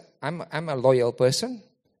I said, I'm a loyal person.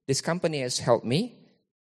 This company has helped me.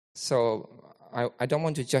 So I don't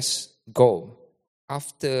want to just go.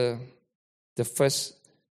 After the first,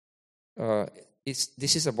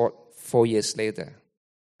 this is about 4 years later.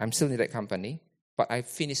 I'm still in that company, but I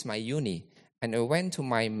finished my uni. And I went to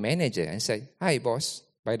my manager and said, hi, boss,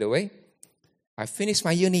 by the way, I finished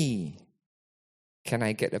my uni. Can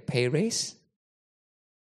I get a pay raise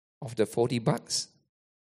of the $40?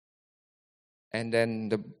 And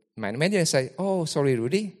then my manager said, oh, sorry,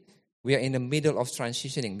 Rudy. We are in the middle of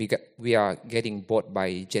transitioning. We are getting bought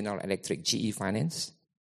by General Electric, GE Finance.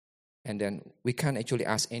 And then we can't actually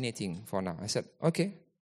ask anything for now. I said, okay,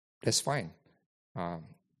 that's fine.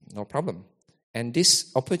 No problem. And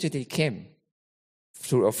this opportunity came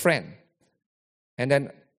through a friend.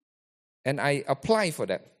 And I applied for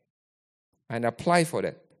that. And applied for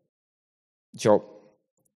that job.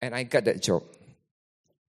 And I got that job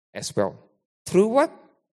as well. Through what?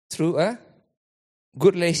 Through a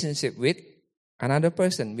good relationship with another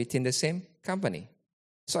person within the same company.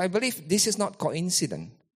 So I believe this is not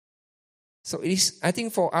coincidence. So it is, I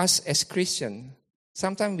think for us as Christians,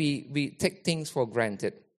 sometimes we take things for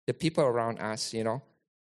granted. The people around us,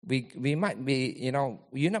 we might be,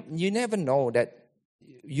 you never know that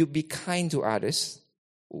you be kind to others.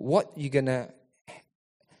 What you're going to,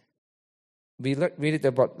 we read it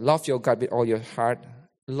about love your God with all your heart,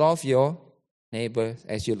 love your neighbor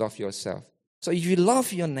as you love yourself. So if you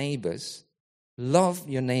love your neighbors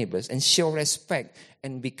and show respect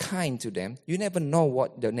and be kind to them, you never know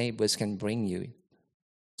what the neighbors can bring you.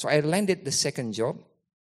 So I landed the second job,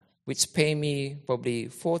 which paid me probably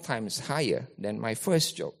 4 times higher than my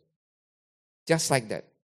first job. Just like that.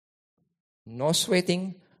 No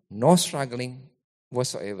sweating, no struggling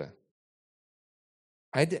whatsoever.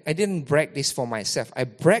 I didn't brag this for myself. I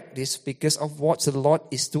brag this because of what the Lord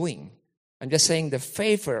is doing. I'm just saying the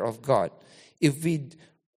favor of God. If we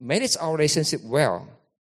manage our relationship well,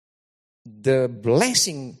 the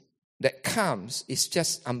blessing that comes is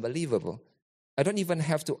just unbelievable. I don't even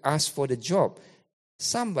have to ask for the job.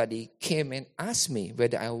 Somebody came and asked me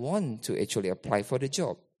whether I want to actually apply for the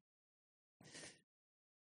job.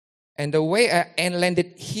 And the way I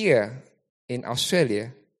landed here in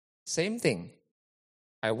Australia, same thing.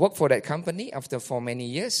 I worked for that company for many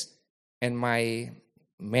years, and my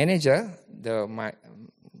manager, the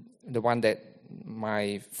one that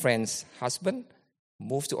my friend's husband,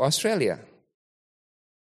 moved to Australia.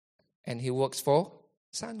 And he works for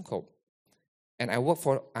Suncorp. And I work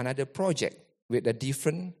for another project with a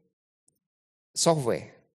different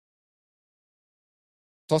software.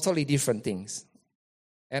 Totally different things.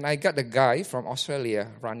 And I got the guy from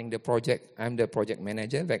Australia running the project. I'm the project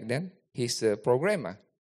manager back then. He's a programmer.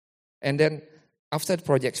 And then after the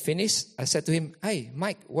project finished, I said to him, hey,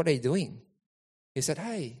 Mike, what are you doing? He said,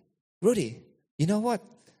 hey, Rudy, you know what?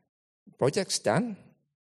 Project's done.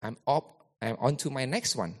 I'm on to my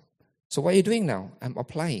next one. So what are you doing now? I'm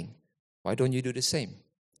applying. Why don't you do the same?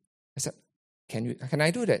 I said, can I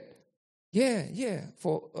do that? Yeah.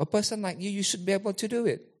 For a person like you, you should be able to do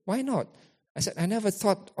it. Why not? I said, I never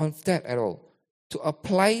thought of that at all. To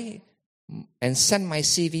apply and send my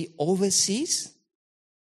CV overseas?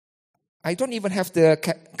 I don't even have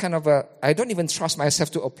I don't even trust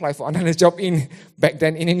myself to apply for another job back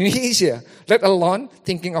then in Indonesia, let alone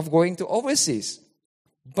thinking of going to overseas.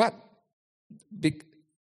 But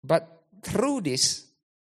through this,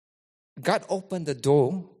 God opened the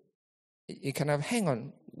door. You hang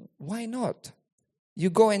on, why not?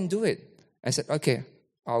 You go and do it. I said, okay,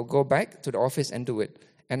 I'll go back to the office and do it.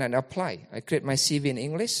 And then apply. I create my CV in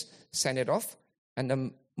English, send it off, and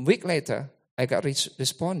a week later, I got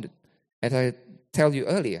responded. As I tell you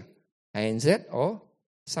earlier, ANZ or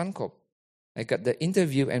Suncorp. I got the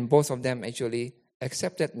interview and both of them actually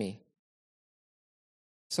accepted me.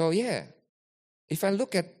 So yeah, if I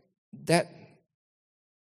look at that,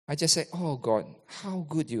 I just say, oh God, how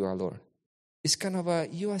good you are, Lord. It's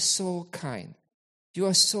you are so kind. You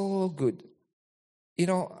are so good.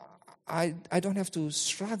 I don't have to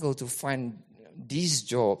struggle to find these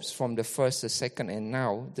jobs from the first, the second, and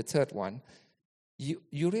now the third one.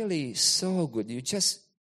 You're really so good. You just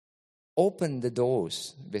open the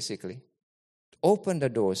doors, basically. Open the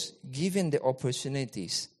doors, given the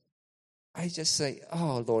opportunities. I just say,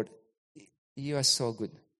 oh, Lord, you are so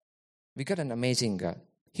good. We got an amazing God.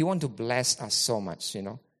 He wants to bless us so much,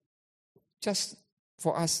 just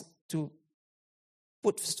for us to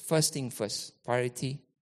put first thing first, priority.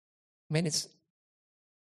 It's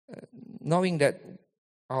knowing that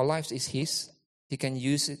our lives is His. He can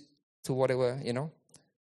use it to whatever,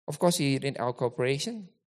 Of course, He need our cooperation.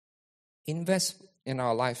 Invest in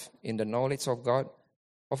our life, in the knowledge of God.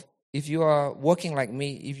 If you are working like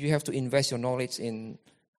me, if you have to invest your knowledge in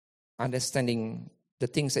understanding the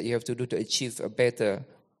things that you have to do to achieve a better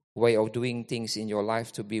way of doing things in your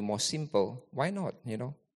life to be more simple, why not,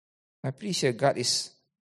 I'm pretty sure God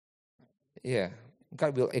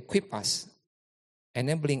will equip us,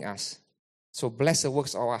 enabling us. So bless the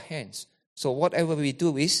works of our hands. So whatever we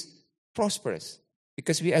do is prosperous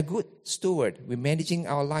because we are good steward. We're managing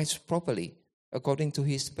our lives properly according to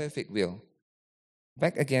His perfect will.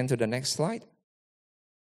 Back again to the next slide.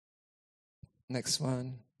 Next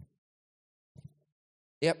one.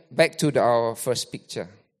 Yep, back to our first picture.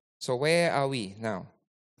 So where are we now?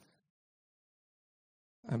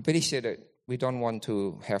 I'm pretty sure that we don't want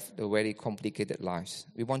to have the very complicated lives.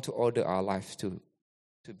 We want to order our life to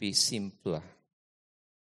be simpler,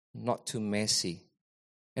 not too messy.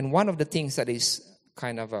 And one of the things that is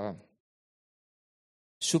kind of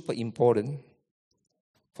super important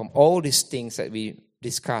from all these things that we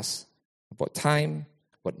discuss about time,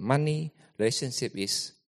 about money, relationship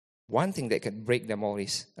is one thing that can break them all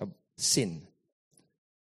is sin.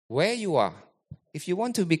 Where you are, if you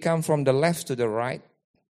want to become from the left to the right,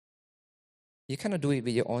 you cannot do it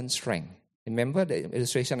with your own strength. Remember the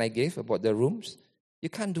illustration I gave about the rooms? You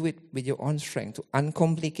can't do it with your own strength to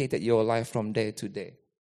uncomplicate your life from day to day.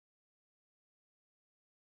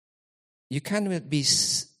 You can't be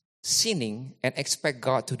sinning and expect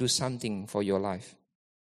God to do something for your life.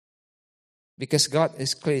 Because God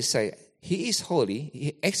is clearly saying, He is holy.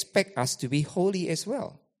 He expects us to be holy as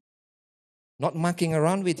well. Not mucking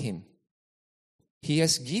around with Him. He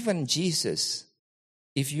has given Jesus.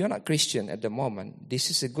 If you're not Christian at the moment, this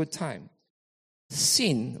is a good time.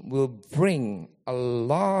 Sin will bring a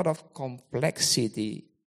lot of complexity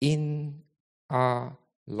in our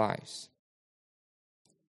lives.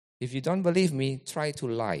 If you don't believe me, try to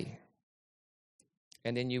lie.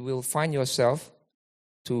 And then you will find yourself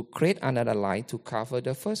to create another lie to cover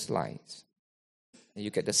the first lies. And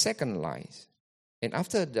you get the second lies. And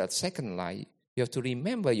after that second lie, you have to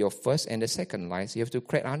remember your first and the second lies. You have to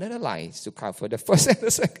create another lies to cover the first and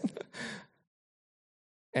the second.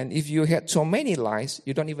 And if you had so many lies,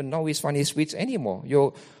 you don't even know which one is which anymore.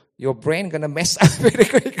 Your brain gonna mess up very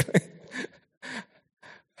quickly.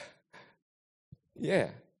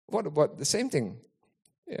 Yeah. What about the same thing?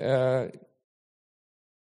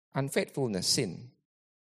 Unfaithfulness, sin.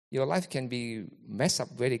 Your life can be messed up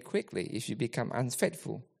very quickly if you become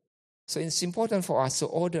unfaithful. So it's important for us to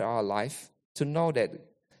order our life, to know that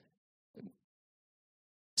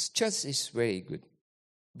church is very good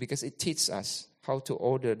because it teaches us how to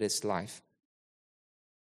order this life.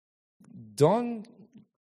 Don't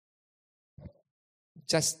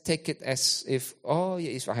just take it as if,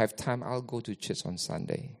 if I have time, I'll go to church on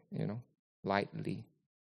Sunday, lightly.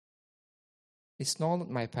 It's not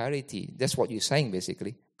my priority. That's what you're saying,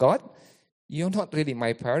 basically. God, you're not really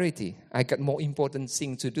my priority. I got more important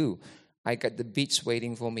things to do. I got the beach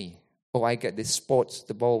waiting for me. Or I got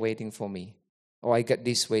the ball waiting for me. Or I got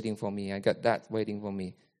this waiting for me. I got that waiting for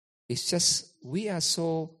me. It's just, we are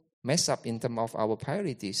so messed up in terms of our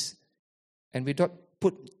priorities. And we don't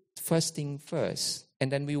put first thing first.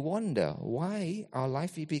 And then we wonder why our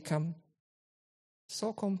life will become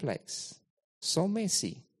so complex, so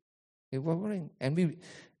messy. And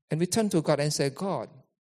we turn to God and say, God,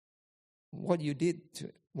 what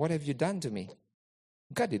have you done to me?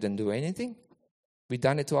 God didn't do anything. We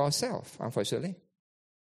done it to ourselves, unfortunately.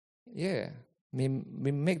 Yeah, we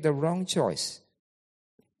make the wrong choice.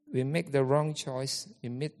 We make the wrong choice.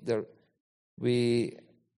 We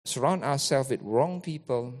surround ourselves with wrong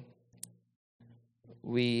people.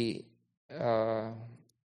 We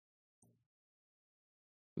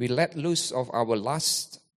let loose of our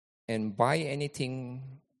lust and buy anything,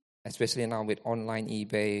 especially now with online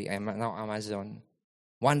eBay and now Amazon.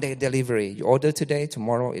 One day delivery. You order today,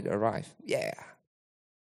 tomorrow it arrives. Yeah.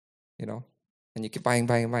 And you keep buying.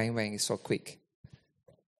 It's so quick.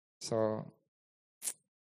 So,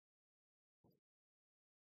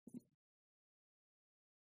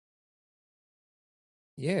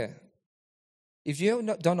 yeah. If you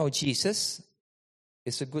don't know Jesus,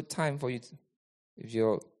 it's a good time for you.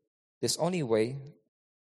 There's only way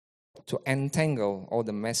to untangle all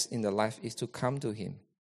the mess in the life is to come to Him.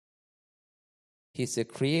 He's the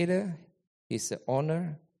creator. is the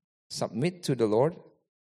honor. Submit to the Lord.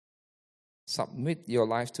 Submit your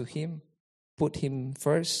life to Him. Put Him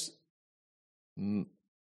first.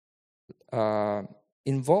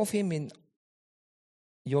 Involve Him in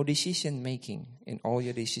your decision making, in all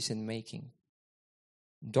your decision making.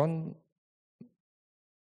 Don't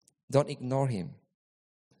ignore Him.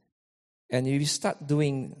 And if you start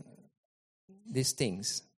doing these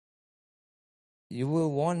things, you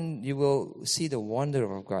will see the wonder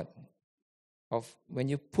of God. Of when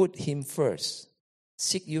you put Him first,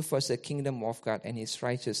 seek you first the kingdom of God and His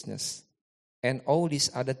righteousness, and all these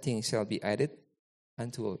other things shall be added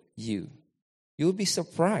unto you. You'll be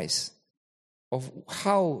surprised of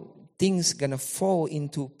how things gonna fall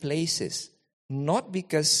into places, not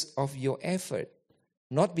because of your effort,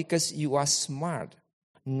 not because you are smart,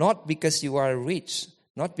 not because you are rich,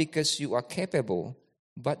 not because you are capable,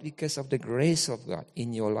 but because of the grace of God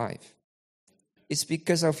in your life. It's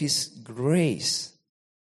because of His grace.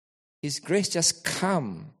 His grace just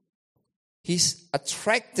come. He's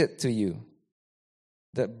attracted to you.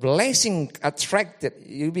 The blessing attracted.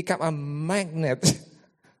 You become a magnet.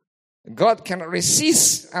 God cannot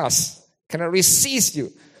resist us. Cannot resist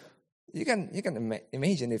you. You can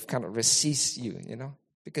imagine if cannot resist you,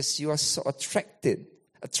 because you are so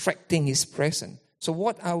attracting His presence. So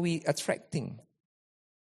what are we attracting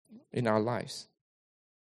in our lives?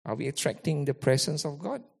 Are we attracting the presence of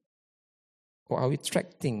God? Or are we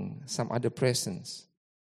attracting some other presence?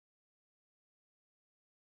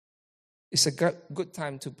 It's a good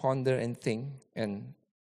time to ponder and think and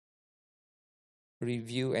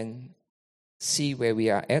review and see where we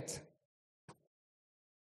are at.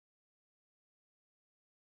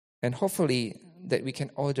 And hopefully that we can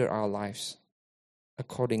order our lives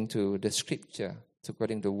according to the scripture,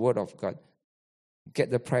 according to the word of God. Get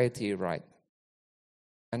the priority right.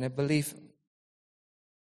 And I believe,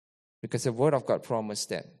 because the word of God promised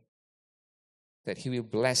that He will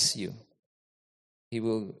bless you.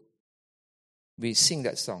 We sing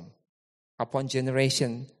that song, upon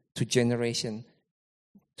generation to generation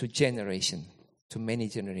to generation, to many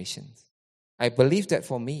generations. I believe that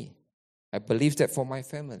for me. I believe that for my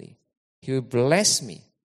family. He will bless me.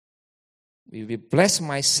 He will bless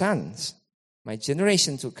my sons, my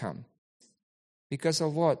generation to come. Because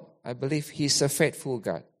of what? I believe He's a faithful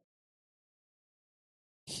God.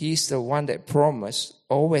 He's the one that promised,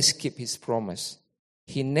 always keep His promise.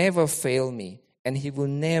 He never failed me, and He will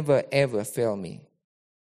never ever fail me.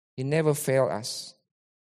 He never failed us.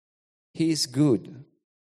 He is good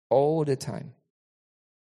all the time.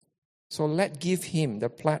 So let's give Him the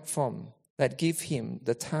platform. Let's give Him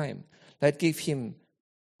the time. Let's give Him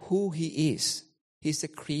who He is. He's the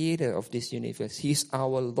creator of this universe. He's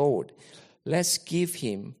our Lord. Let's give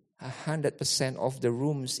Him 100% of the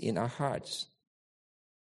rooms in our hearts.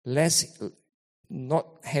 Let's not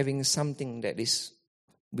having something that is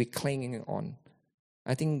we clinging on.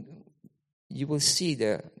 I think you will see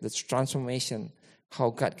the transformation, how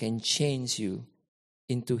God can change you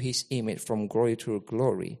into His image from glory to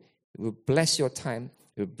glory. It will bless your time.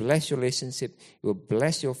 It will bless your relationship. It will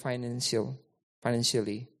bless your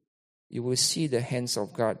financially. You will see the hands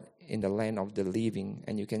of God in the land of the living,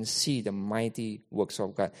 and you can see the mighty works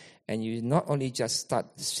of God. And you not only just start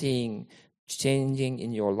seeing changing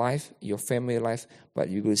in your life, your family life, but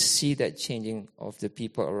you will see that changing of the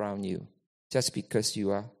people around you, just because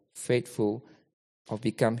you are faithful or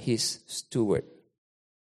become His steward.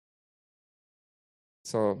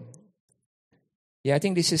 So, I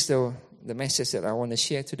think this is the message that I want to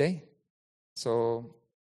share today. So,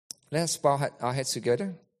 let's bow our heads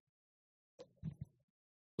together.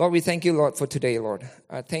 Lord, we thank you, Lord, for today, Lord.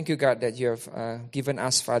 Thank you, God, that you have given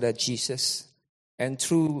us, Father, Jesus. And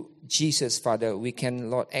through Jesus, Father, we can,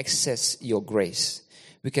 Lord, access your grace.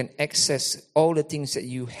 We can access all the things that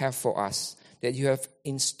you have for us, that you have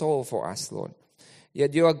in store for us, Lord.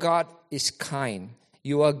 Yet your God is kind.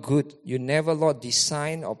 You are good. You never, Lord,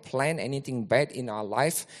 design or plan anything bad in our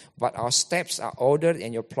life, but our steps are ordered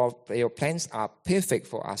and your plans are perfect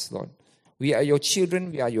for us, Lord. We are your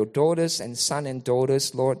children. We are your daughters and sons and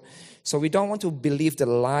daughters, Lord. So we don't want to believe the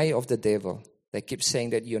lie of the devil. They keep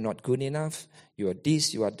saying that you're not good enough. You are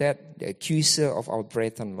this, you are that. The accuser of our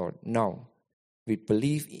brethren, Lord. No. We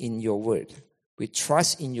believe in your word. We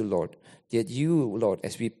trust in you, Lord. That you, Lord,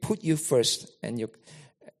 as we put you first, and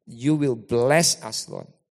you will bless us, Lord.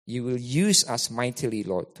 You will use us mightily,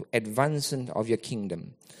 Lord, to advancement of your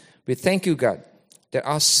kingdom. We thank you, God, that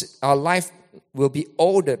our life will be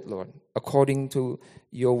ordered, Lord, according to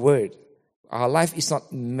your word. Our life is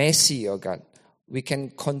not messy, oh God. We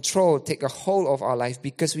can take a hold of our life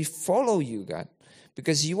because we follow you, God.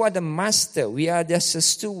 Because you are the master. We are just a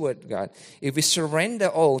steward, God. If we surrender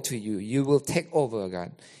all to you, you will take over,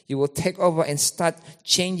 God. You will take over and start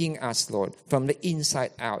changing us, Lord, from the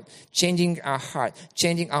inside out. Changing our heart,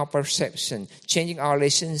 changing our perception, changing our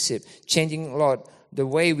relationship, changing, Lord, the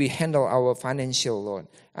way we handle our financial, Lord.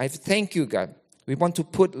 I thank you, God. We want to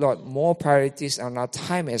put, Lord, more priorities on our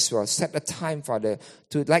time as well. Set a time, Father,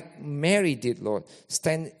 to like Mary did, Lord.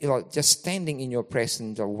 Stand, Lord, just standing in your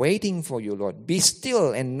presence, or waiting for you, Lord. Be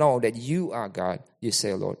still and know that you are God, you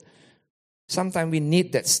say, Lord. Sometimes we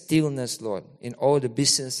need that stillness, Lord, in all the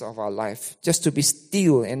business of our life. Just to be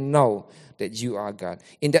still and know that you are God.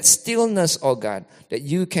 In that stillness, oh God, that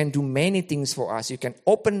you can do many things for us. You can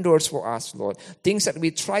open doors for us, Lord. Things that we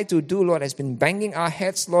try to do, Lord, has been banging our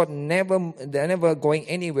heads, Lord, they're never going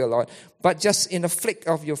anywhere, Lord. But just in a flick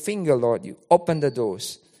of your finger, Lord, you open the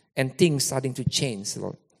doors and things starting to change,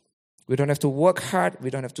 Lord. We don't have to work hard. We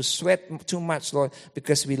don't have to sweat too much, Lord,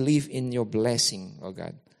 because we live in your blessing, oh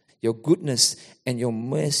God. Your goodness and your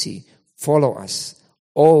mercy follow us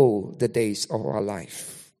all the days of our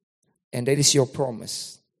life. And that is your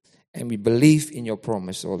promise. And we believe in your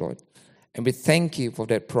promise, oh Lord. And we thank you for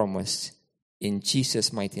that promise. In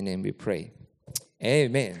Jesus' mighty name we pray.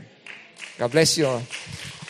 Amen. God bless you all.